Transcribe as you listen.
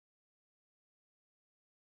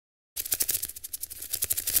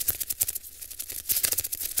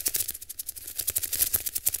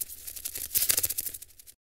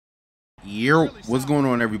Yo, what's going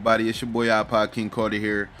on, everybody? It's your boy iPodKingCarter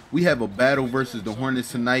here. We have a battle versus the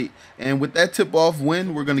Hornets tonight, and with that tip-off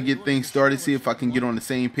win, we're gonna get things started. See if I can get on the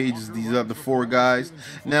same page as these other four guys.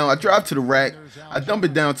 Now, I drive to the rack. I dump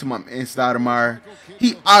it down to my man Stoudemire.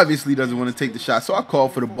 He obviously doesn't want to take the shot, so I call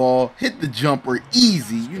for the ball, hit the jumper,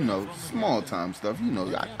 easy. You know, small time stuff. You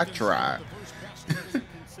know, I try.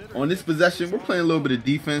 On this possession, we're playing a little bit of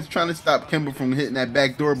defense, trying to stop Kemba from hitting that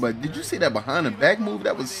back door. But did you see that behind the back move?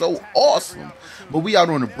 That was so awesome. But we out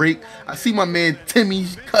on a break. I see my man Timmy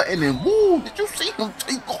cutting and woo! Did you see him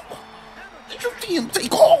take off? Did you see him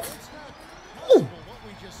take off? Woo!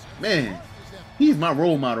 Man, he's my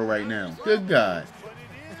role model right now. Good God.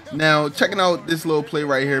 Now, checking out this little play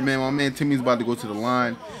right here, man. My man Timmy's about to go to the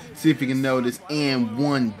line. See if he can nail this and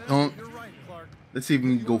one dunk. Let's see if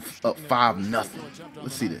we can go up 5-0.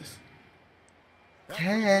 Let's see this.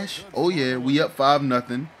 Cash. Oh, yeah. We up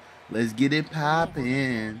 5-0. Let's get it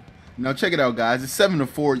poppin'. Now, check it out, guys. It's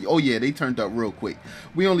 7-4. Oh, yeah. They turned up real quick.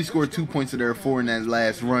 We only scored 2 points to their 4 in that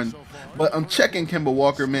last run. But I'm checking Kemba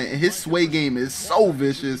Walker, man. And his sway game is so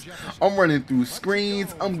vicious. I'm running through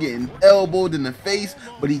screens. I'm getting elbowed in the face.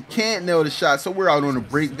 But he can't nail the shot. So we're out on a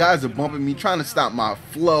break. Guys are bumping me, trying to stop my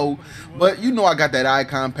flow. But you know I got that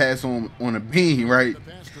icon pass on a beam, right?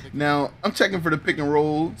 Now, I'm checking for the pick and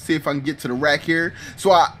roll. See if I can get to the rack here.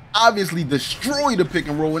 So I obviously destroy the pick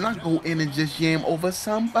and roll. And I go in and just yam over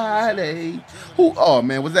somebody. Who? Oh,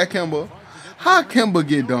 man. Was that Kemba? How Kemba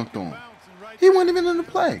get dunked on? He wasn't even in the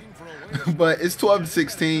play. But it's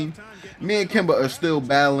 12-16. Me and Kemba are still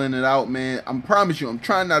battling it out, man. I promise you, I'm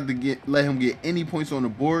trying not to let him get any points on the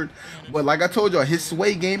board. But like I told y'all, his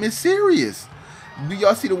sway game is serious. Do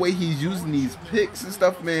y'all see the way he's using these picks and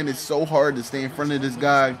stuff, man? It's so hard to stay in front of this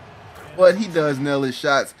guy. But he does nail his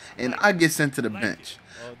shots, and I get sent to the bench.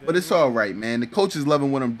 But it's all right, man. The coach is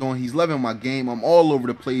loving what I'm doing. He's loving my game. I'm all over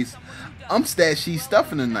the place. I'm stat sheet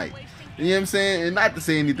stuffing tonight. You know what I'm saying? And not to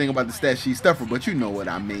say anything about the stat sheet stuffer, but you know what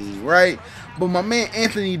I mean, right? But my man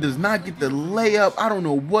Anthony does not get the layup. I don't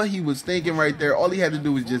know what he was thinking right there. All he had to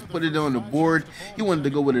do was just put it on the board. He wanted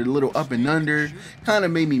to go with it a little up and under. Kind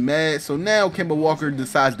of made me mad. So now Kemba Walker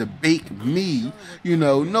decides to bake me. You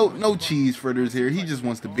know, no cheese fritters here. He just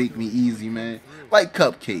wants to bake me easy, man. Like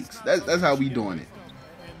cupcakes. That's how we doing it.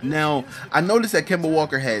 Now, I noticed that Kemba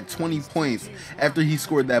Walker had 20 points after he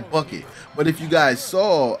scored that bucket. But if you guys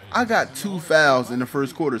saw, I got 2 fouls in the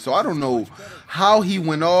first quarter. So I don't know how he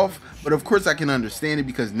went off. But of course I can understand it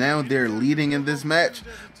because now they're leading in this match.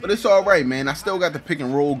 But it's all right, man. I still got the pick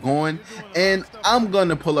and roll going. And I'm going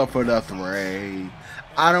to pull up for the three.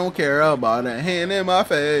 I don't care about a hand in my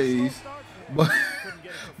face. But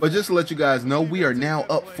just to let you guys know, we are now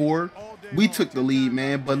up 4. We took the lead,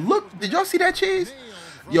 man. But look, did y'all see that cheese?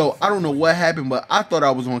 Yo, I don't know what happened, but I thought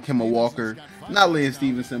I was on Kemba Walker, not Lance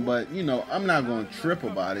Stevenson, but, you know, I'm not going to trip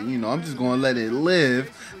about it. You know, I'm just going to let it live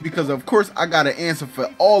because, of course, I got an answer for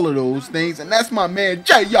all of those things, and that's my man,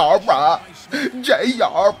 J.R.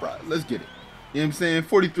 J.R. Let's get it. You know what I'm saying?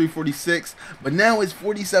 43-46, but now it's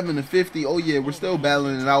 47-50. Oh, yeah, we're still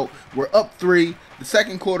battling it out. We're up 3. The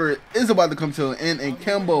second quarter is about to come to an end, and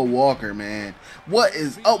Kemba Walker, man, what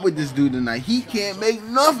is up with this dude tonight? He can't make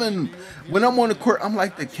nothing. When I'm on the court, I'm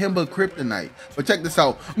like the Kemba kryptonite. But check this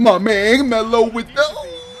out. My man Melo with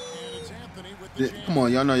the... Come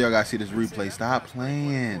on, y'all know y'all got to see this replay. Stop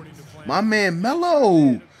playing. My man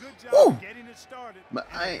Melo. Woo.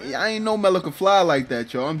 I ain't know Melo could fly like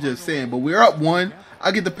that, y'all. I'm just saying. But we're up 1.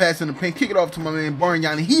 I get the pass in the paint, kick it off to my man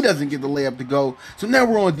Barnyan, and he doesn't get the layup to go. So now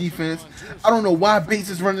we're on defense. I don't know why Bates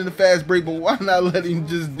is running the fast break, but why not let him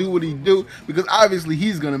just do what he do? Because obviously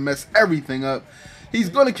he's going to mess everything up. He's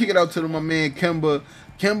going to kick it out to my man Kemba.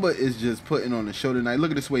 Kemba is just putting on the show tonight.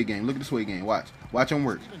 Look at this way game. Look at this way game. Watch. Watch him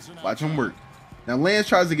work. Watch him work. Now, Lance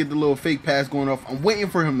tries to get the little fake pass going off. I'm waiting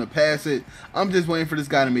for him to pass it. I'm just waiting for this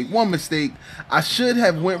guy to make one mistake. I should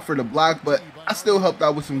have went for the block, but I still helped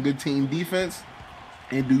out with some good team defense.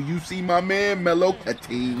 And do you see my man Melo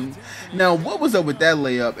cutting? Now, what was up with that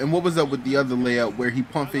layup? And what was up with the other layup where he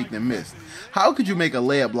pump faked and missed? How could you make a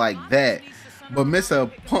layup like that, but miss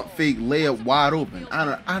a pump fake layup wide open?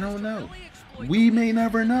 I don't know. We may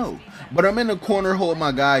never know. But I'm in the corner holding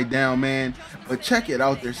my guy down, man. But check it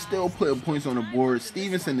out. They're still putting points on the board.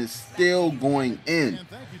 Stevenson is still going in.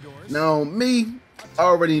 Now, me, I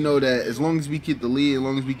already know that as long as we keep the lead, as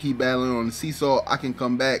long as we keep battling on the seesaw, I can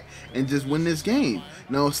come back and just win this game.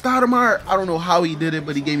 Now, Stoudemire, I don't know how he did it,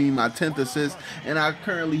 but he gave me my 10th assist. And I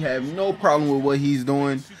currently have no problem with what he's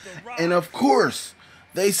doing. And, of course,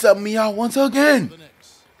 they sub me out once again.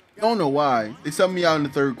 Don't know why. They subbed me out in the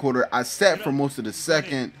third quarter. I sat for most of the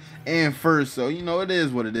second and first, so, you know, it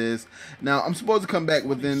is what it is. Now, I'm supposed to come back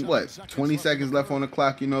within, what, 20 seconds left on the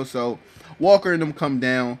clock, you know, so Walker and them come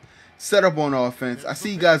down, set up on offense. I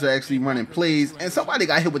see you guys are actually running plays, and somebody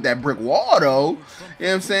got hit with that brick wall, though. You know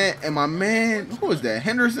what I'm saying? And my man, who is that,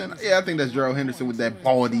 Henderson? Yeah, I think that's Gerald Henderson with that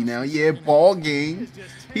baldy now. Yeah, ball game.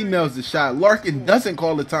 He nails the shot. Larkin doesn't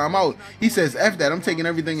call the timeout. He says, F that, I'm taking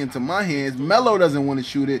everything into my hands. Melo doesn't want to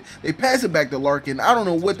shoot it. They pass it back to Larkin. I don't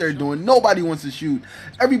know what they're doing. Nobody wants to shoot.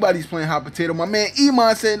 Everybody's playing hot potato. My man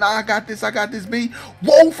Iman said, nah, I got this, B.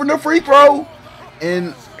 Whoa, from the free throw.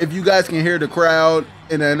 And if you guys can hear the crowd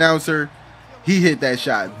and the announcer, he hit that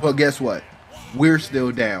shot. But guess what? We're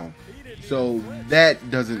still down. So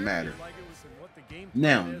that doesn't matter.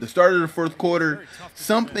 Now, the start of the fourth quarter,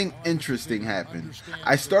 something interesting happened.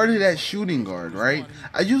 I started at shooting guard, right?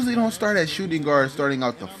 I usually don't start at shooting guard starting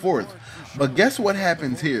out the fourth. But guess what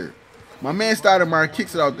happens here? My man Stoudemire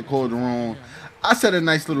kicks it out the corner. I set a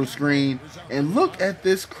nice little screen. And look at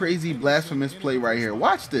this crazy blasphemous play right here.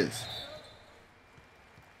 Watch this.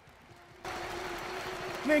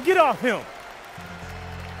 Man, get off him.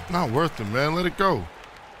 Not worth it, man. Let it go.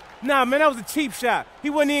 Nah, man, that was a cheap shot.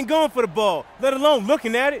 He wasn't even going for the ball, let alone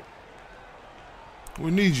looking at it.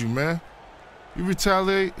 We need you, man. You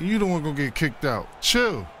retaliate, you the one gonna get kicked out.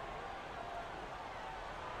 Chill.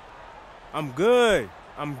 I'm good.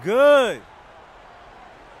 I'm good.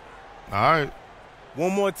 All right.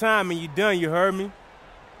 One more time and you done, you heard me?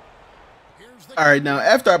 All right, now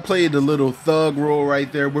after I played the little thug role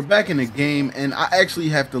right there, we're back in the game, and I actually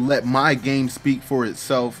have to let my game speak for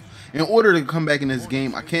itself. In order to come back in this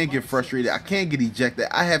game, I can't get frustrated. I can't get ejected.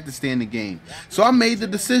 I have to stay in the game. So I made the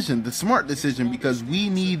decision, the smart decision, because we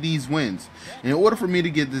need these wins. In order for me to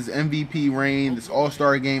get this MVP reign, this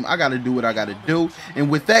all-star game, I got to do what I got to do. And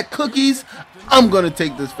with that, cookies, I'm going to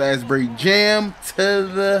take this fast break jam to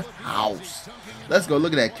the house. Let's go.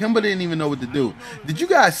 Look at that. Kemba didn't even know what to do. Did you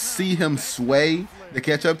guys see him sway to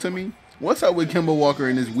catch up to me? What's up with Kemba Walker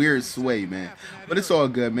and this weird sway, man? But it's all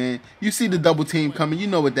good, man. You see the double team coming. You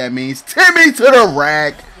know what that means. Timmy to the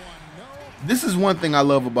rack. This is one thing I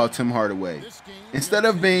love about Tim Hardaway. Instead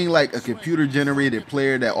of being like a computer-generated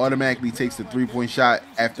player that automatically takes the three-point shot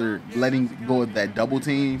after letting go of that double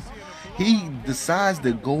team, he decides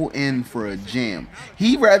to go in for a jam.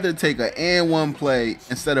 He'd rather take an and one play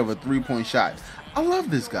instead of a three-point shot. I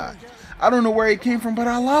love this guy. I don't know where he came from, but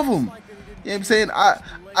I love him. You know what I'm saying?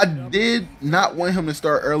 I did not want him to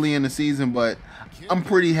start early in the season, but I'm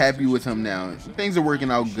pretty happy with him now. Things are working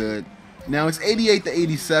out good. Now it's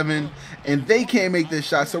 88-87, and they can't make this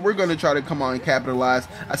shot, so we're going to try to come out and capitalize.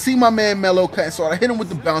 I see my man Melo cutting, so I hit him with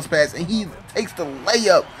the bounce pass, and he takes the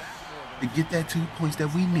layup to get that 2 points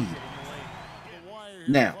that we need.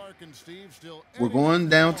 Now, we're going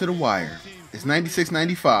down to the wire. It's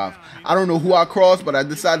 96-95. I don't know who I crossed, but I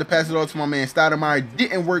decided to pass it off to my man Stoudemire. It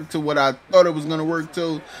didn't work to what I thought it was going to work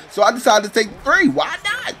to, so I decided to take three. Why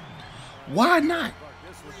not? Why not?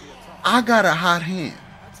 I got a hot hand.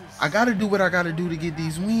 I got to do what I got to do to get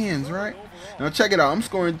these wins, right? Now check it out. I'm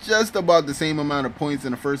scoring just about the same amount of points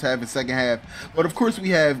in the first half and second half. But of course we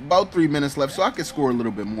have about 3 minutes left, so I can score a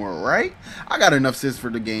little bit more, right? I got enough assists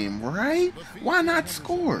for the game, right? Why not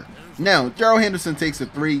score? Now, Gerald Henderson takes a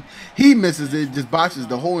three. He misses it, just botches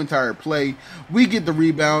the whole entire play. We get the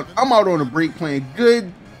rebound. I'm out on a break playing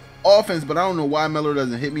good offense, but I don't know why Melo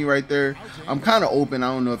doesn't hit me right there. I'm kind of open.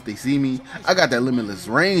 I don't know if they see me. I got that limitless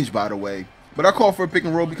range, by the way. But I called for a pick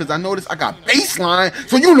and roll because I noticed I got baseline,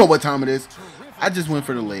 so you know what time it is. I just went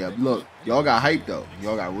for the layup. Look, y'all got hyped, though.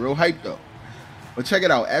 Y'all got real hyped, though. But check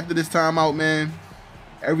it out. After this timeout, man,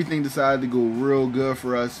 everything decided to go real good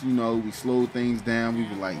for us. You know, we slowed things down. We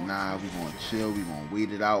were like, nah, we're going to chill. We're going to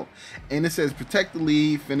wait it out. And it says protect the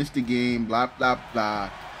lead, finish the game, blah, blah, blah.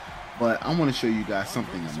 But I want to show you guys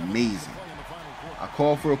something amazing. I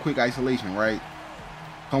called for a quick isolation, right?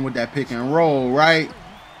 Come with that pick and roll, right?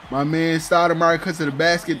 My man Stoudemire cuts to the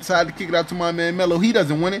basket, decided to kick it out to my man Melo. He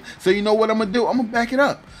doesn't win it. So you know what I'm going to do? I'm going to back it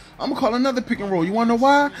up. I'm going to call another pick and roll. You want to know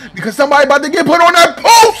why? Because somebody about to get put on that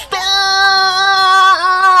poster!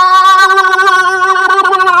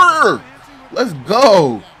 Let's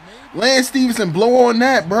go. Lance Stevenson, blow on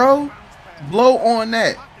that, bro. Blow on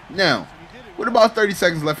that. Now, with about 30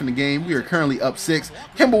 seconds left in the game, we are currently up 6.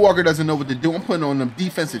 Kemba Walker doesn't know what to do. I'm putting on them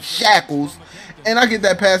defensive shackles. And I get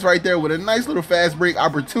that pass right there with a nice little fast break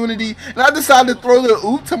opportunity. And I decided to throw the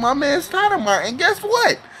oop to my man Stoudemire. And guess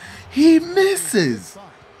what? He misses.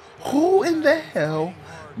 Who in the hell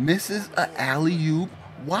misses an alley-oop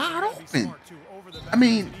wide open? I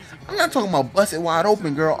mean, I'm not talking about busted wide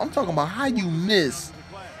open, girl. I'm talking about how you miss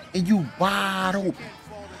and you wide open.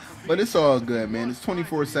 But it's all good, man. It's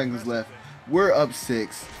 24 seconds left. We're up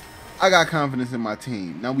 6. I got confidence in my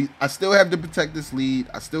team. Now I still have to protect this lead.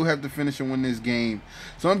 I still have to finish and win this game.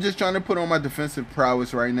 So I'm just trying to put on my defensive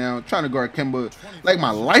prowess right now. Trying to guard Kemba like my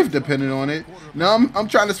life depended on it. Now I'm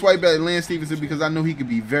trying to swipe at Lance Stevenson because I know he could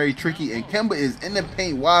be very tricky. And Kemba is in the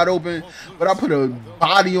paint wide open. But I put a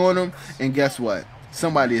body on him. And guess what?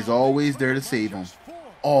 Somebody is always there to save him.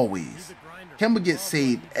 Always. Kemba gets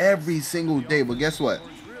saved every single day. But guess what?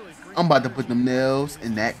 I'm about to put them nails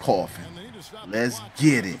in that coffin. Let's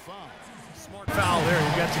get it. Foul there.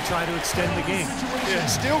 You got to try to extend the game. Yeah,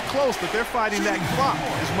 still close, but they're fighting that clock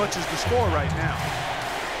as much as the score right now.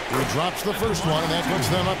 He drops the first one, and that puts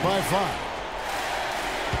them up by 5.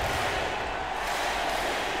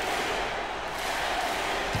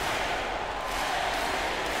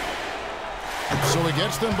 So he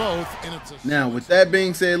gets them both. And it's now, with that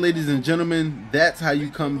being said, ladies and gentlemen, that's how you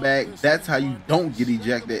come back. That's how you don't get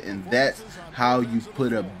ejected. And that's how you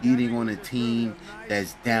put a beating on a team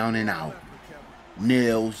that's down and out.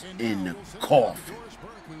 Nails in the coffin.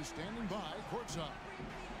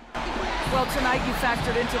 Well, tonight you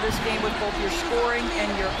factored into this game with both your scoring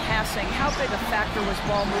and your passing. How big a factor was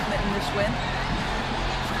ball movement in this win?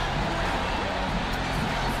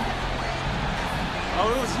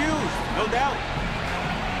 Oh, it was huge, no doubt.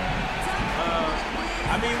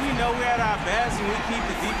 I mean, we know we're at our best and we keep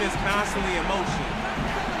the defense constantly in motion.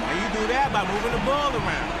 And you do that by moving the ball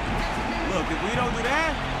around. Look, if we don't do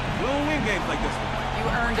that, we don't win games like this one.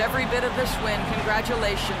 You earned every bit of this win.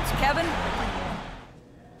 Congratulations. Kevin?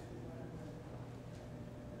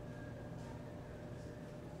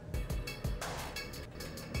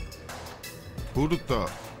 Who'd have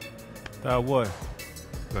thought? Thought what?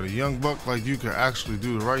 That a young buck like you could actually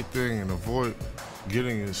do the right thing and avoid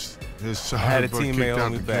getting his I had a side butt kicked teammate out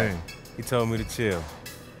on me the back. game. He told me to chill.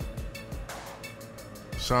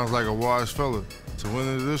 Sounds like a wise fella. To win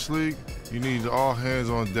in this league, you need all hands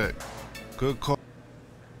on deck. Good call.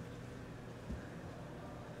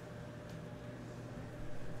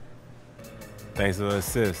 Thanks for the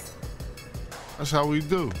assist. That's how we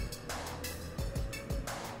do.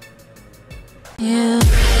 Yeah.